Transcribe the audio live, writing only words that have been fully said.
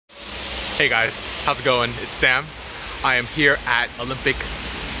Hey guys, how's it going? It's Sam. I am here at Olympic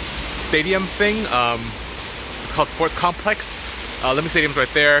Stadium thing. It's called Sports Complex. Olympic Stadium's right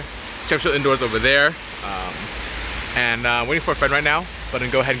there. Championship Indoors over there. And waiting for a friend right now, but I'm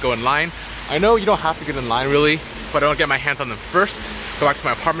gonna go ahead and go in line. I know you don't have to get in line really, but I want to get my hands on them first, go back to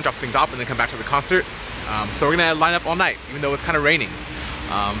my apartment, drop things off, and then come back to the concert. So we're gonna line up all night, even though it's kind of raining.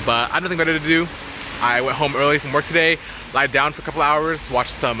 But I have nothing better to do. I went home early from work today, lied down for a couple hours,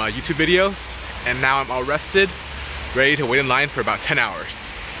 watched some YouTube videos, and now I'm all rested, ready to wait in line for about 10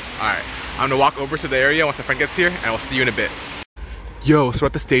 hours. Alright, I'm gonna walk over to the area once my friend gets here, and I'll see you in a bit. Yo, so we're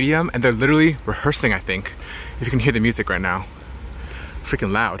at the stadium, and they're literally rehearsing, I think. If you can hear the music right now.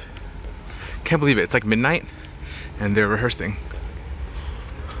 Freaking loud. Can't believe it, it's like midnight, and they're rehearsing.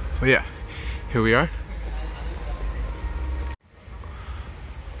 But yeah, here we are.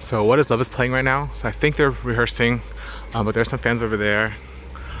 So What Is Love is playing right now. So I think they're rehearsing, but there's some fans over there.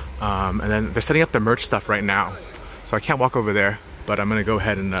 And then they're setting up the merch stuff right now. So I can't walk over there, but I'm gonna go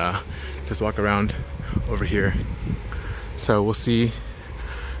ahead and just walk around over here. So we'll see.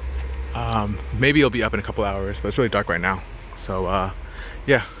 Maybe it'll be up in a couple hours, but it's really dark right now. So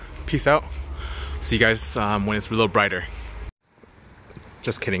yeah, peace out. See you guys when it's a little brighter.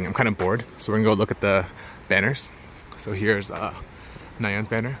 Just kidding, I'm kind of bored. So we're gonna go look at the banners. So here's Nayeon's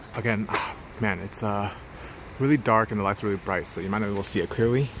banner. Again, man, it's really dark and the lights are really bright, so you might not be able to see it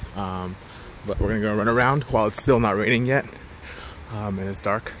clearly. But we're gonna go run around while it's still not raining yet, and it's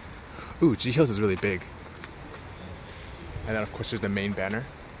dark. Ooh, G-Hills is really big. And then of course there's the main banner.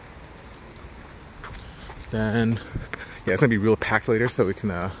 Then, yeah, it's gonna be real packed later, so we can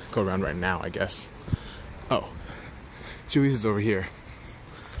go around right now, I guess. Oh, Chewy's is over here.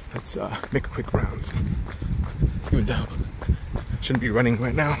 Let's make a quick round. Even though shouldn't be running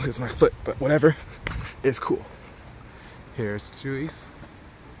right now because of my foot, but whatever, it's cool. Here's Chewy's.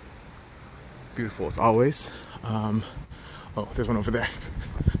 Beautiful as always. Oh, there's one over there.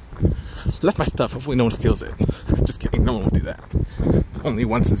 Left my stuff, hopefully no one steals it. Just kidding, no one will do that. It's only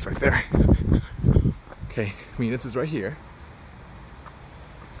Once's right there. Okay, Venus is right here.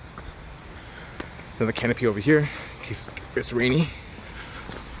 Another canopy over here, in case it's rainy.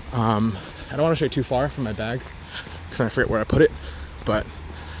 I don't want to stray too far from my bag, because I forget where I put it, but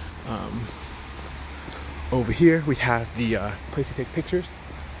over here we have the place to take pictures.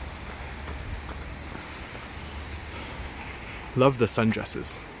 Love the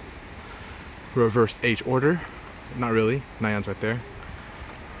sundresses. Reverse age order. Not really. Nayeon's right there.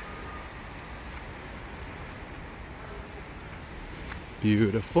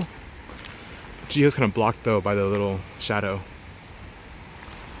 Beautiful. Gio's kind of blocked though by the little shadow.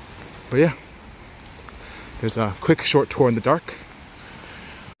 But yeah, there's a quick short tour in the dark.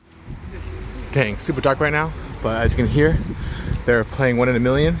 Dang, super dark right now, but as you can hear, they're playing 1 in a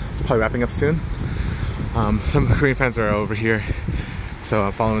Million. It's probably wrapping up soon. Some Korean fans are over here, so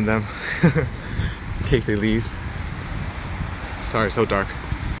I'm following them in case they leave. Sorry, so dark.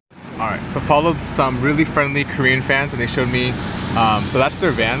 Alright, so followed some really friendly Korean fans, and they showed me, so that's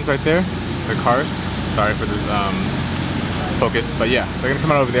their vans right there, their cars. Sorry for the focus, but yeah, they're gonna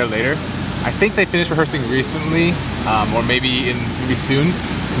come out over there later. I think they finished rehearsing recently, or maybe soon,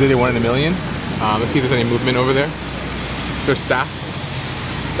 because they did 1 in a Million. Let's see if there's any movement over there. There's staff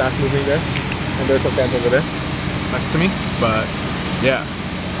moving there, and there's some fans over there next to me. But yeah,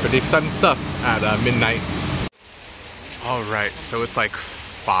 pretty exciting stuff at midnight. All right, so it's like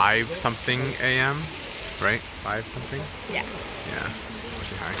 5 something a.m., right? 5 something? Yeah. Yeah. Let's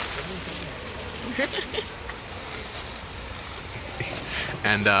say hi.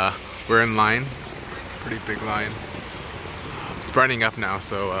 And we're in line. It's a pretty big line. It's brightening up now,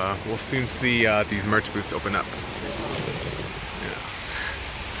 so we'll soon see these merch booths open up. Yeah.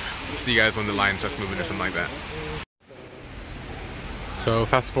 We'll see you guys when the line starts moving or something like that. So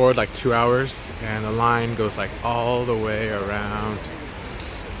fast forward like 2 hours, and the line goes like all the way around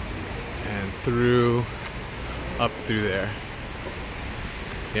and through, up through there.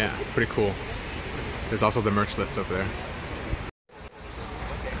 Yeah, pretty cool. There's also the merch list over there.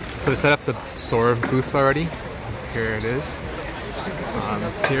 So they set up the store booths already. Here it is.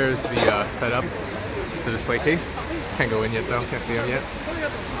 Here's the setup, the display case. Can't go in yet though, can't see them yet.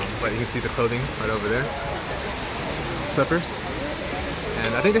 But you can see the clothing right over there. Slippers.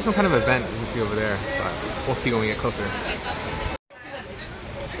 And I think there's some kind of event you can see over there, but we'll see when we get closer.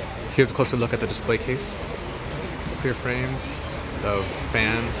 Here's a closer look at the display case. Clear frames of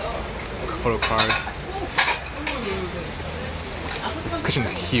fans, photo cards. Cushion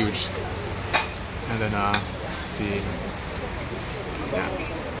is huge. And then yeah.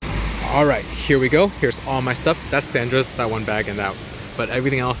 Alright, here we go. Here's all my stuff. That's Sandra's, that one bag, and that but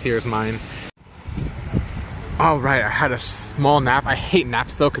everything else here is mine. All right, I had a small nap. I hate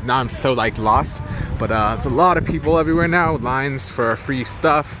naps though, because now I'm so like lost. But there's a lot of people everywhere now, lines for free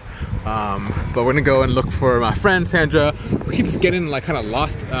stuff. But we're gonna go and look for my friend Sandra. We keep just getting like kind of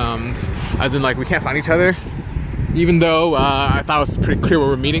lost, as in like we can't find each other, even though I thought it was pretty clear where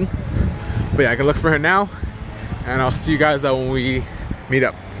we're meeting. But yeah, I can look for her now, and I'll see you guys when we meet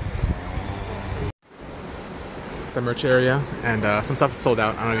up. The merch area, and some stuff is sold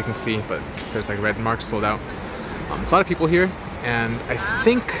out. I don't know if you can see, but there's like red marks sold out. There's a lot of people here, and I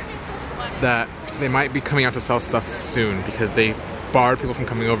think that they might be coming out to sell stuff soon because they barred people from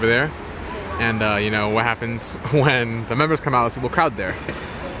coming over there. And you know what happens when the members come out is people crowd there.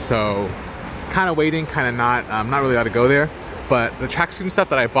 So kind of waiting, kind of not. I'm not really allowed to go there. But the tracksuit stuff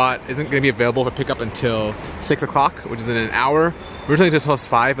that I bought isn't going to be available for pickup until 6 o'clock, which is in an hour. Originally just till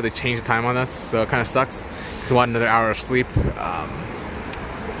 5, but they changed the time on us, so it kind of sucks. So I want another hour of sleep.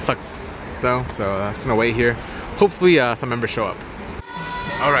 Sucks though, so that's gonna wait here. Hopefully some members show up.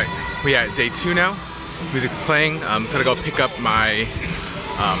 All right, we are at day 2 now. Music's playing. I'm just gonna go pick up my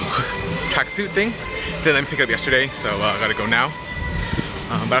tracksuit thing. Then let me pick it up yesterday, so I gotta go now.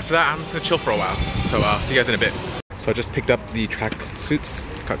 But after that, I'm just gonna chill for a while. So I'll see you guys in a bit. So I just picked up the tracksuits.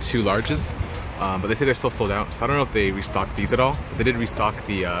 Got 2 larges, but they say they're still sold out. So I don't know if they restocked these at all. But they did restock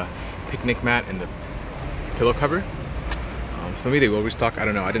the picnic mat and the pillow cover. So maybe they will restock. I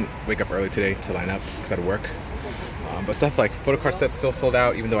don't know. I didn't wake up early today to line up because I had to work. But stuff like photo card sets still sold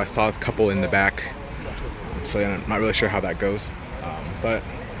out, even though I saw a couple in the back. So yeah, I'm not really sure how that goes. But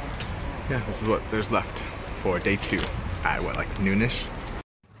yeah, this is what there's left for day 2 at what, like noonish.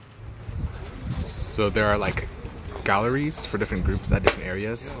 So there are like galleries for different groups at different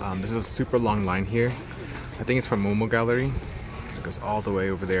areas. This is a super long line here. I think it's from Momo Gallery. It goes all the way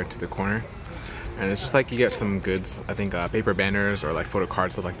over there to the corner. And it's just like you get some goods, I think paper banners or like photo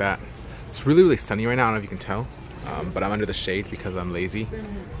cards, stuff like that. It's really, really sunny right now, I don't know if you can tell. But I'm under the shade because I'm lazy.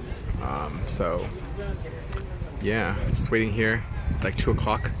 So yeah, just waiting here. It's like 2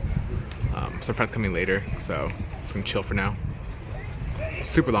 o'clock. Some friends coming later, so just gonna chill for now.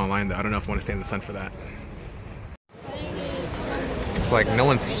 Super long line though, I don't know if I want to stay in the sun for that. It's like no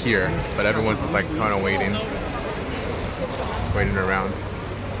one's here, but everyone's just like kind of waiting around.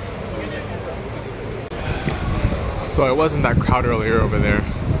 So it wasn't that crowded earlier over there,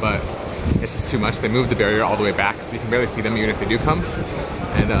 but it's just too much. They moved the barrier all the way back, so you can barely see them even if they do come.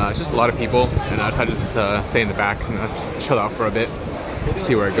 And it's just a lot of people, and I decided just to stay in the back and just chill out for a bit,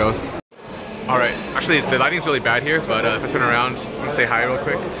 see where it goes. All right, actually the lighting's really bad here, but if I turn around, I'm gonna say hi real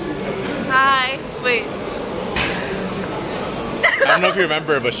quick. Hi, wait. I don't know if you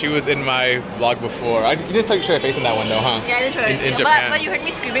remember, but she was in my vlog before. You didn't show your face in that one though, huh? Yeah, I didn't show it. In Japan. But you heard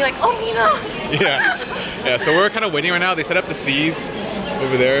me screaming like, oh, Mina! Yeah, so we're kind of waiting right now. They set up the C's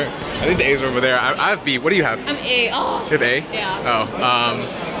over there. I think the A's are over there. I have B. What do you have? I'm A. Oh. You have A? Yeah. Oh,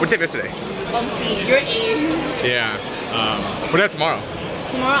 what did you take yesterday? C. You're A. Yeah. What do you have tomorrow?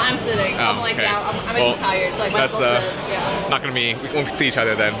 Tomorrow I'm sitting. Oh, I'm like, okay. yeah, I'm gonna be tired, so I might as well sit. Yeah. Not gonna be, we won't see each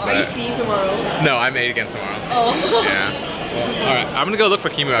other then. Are you C tomorrow? No, I'm A again tomorrow. Oh. Yeah. Alright, I'm gonna go look for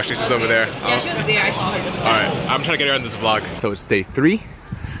Kimu actually, she's over there. Yeah, she was there, I saw her just there. Alright, I'm trying to get her on this vlog. So it's day 3.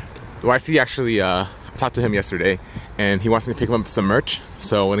 The YC actually, I talked to him yesterday, and he wants me to pick him up some merch,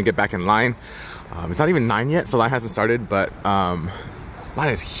 so I'm gonna get back in line. It's not even 9 yet, so line hasn't started, but line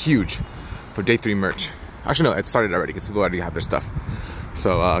is huge for day 3 merch. Actually no, it started already because people already have their stuff.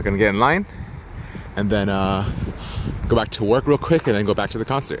 So gonna get in line and then go back to work real quick and then go back to the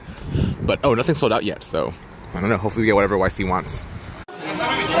concert. But oh, nothing's sold out yet, so I don't know, hopefully we get whatever YC wants.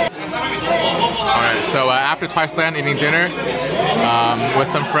 Alright, so after TWICELAND, eating dinner with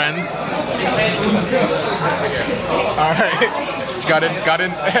some friends. Alright, got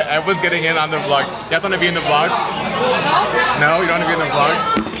in, everyone's getting in on the vlog. You guys want to be in the vlog? No, you don't want to be in the vlog?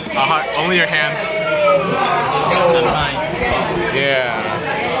 Only your hands. Yeah.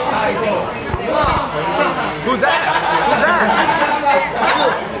 Who's that? Who's that?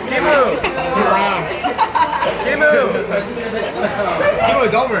 Kimu! Kimu! Kimu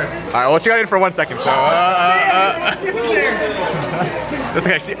is over. Alright, well she got in for 1 second, so that's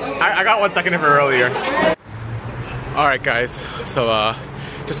okay, I got 1 second of her earlier. Alright guys, so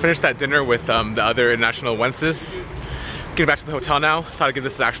just finished that dinner with the other international Wences. Getting back to the hotel now. Thought I'd give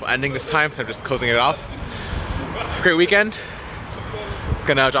this an actual ending this time, so I'm just closing it off. Great weekend. It's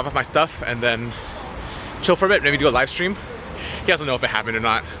gonna drop off my stuff and then chill for a bit, maybe do a live stream. He doesn't know if it happened or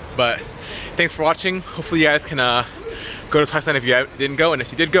not, but thanks for watching. Hopefully you guys can go to TWICELAND if you didn't go, and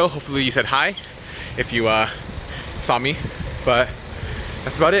if you did go, hopefully you said hi if you saw me. But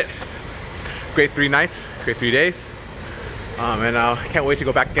that's about it. Great 3 nights, great 3 days. And I can't wait to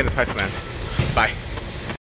go back again to TWICELAND. Bye.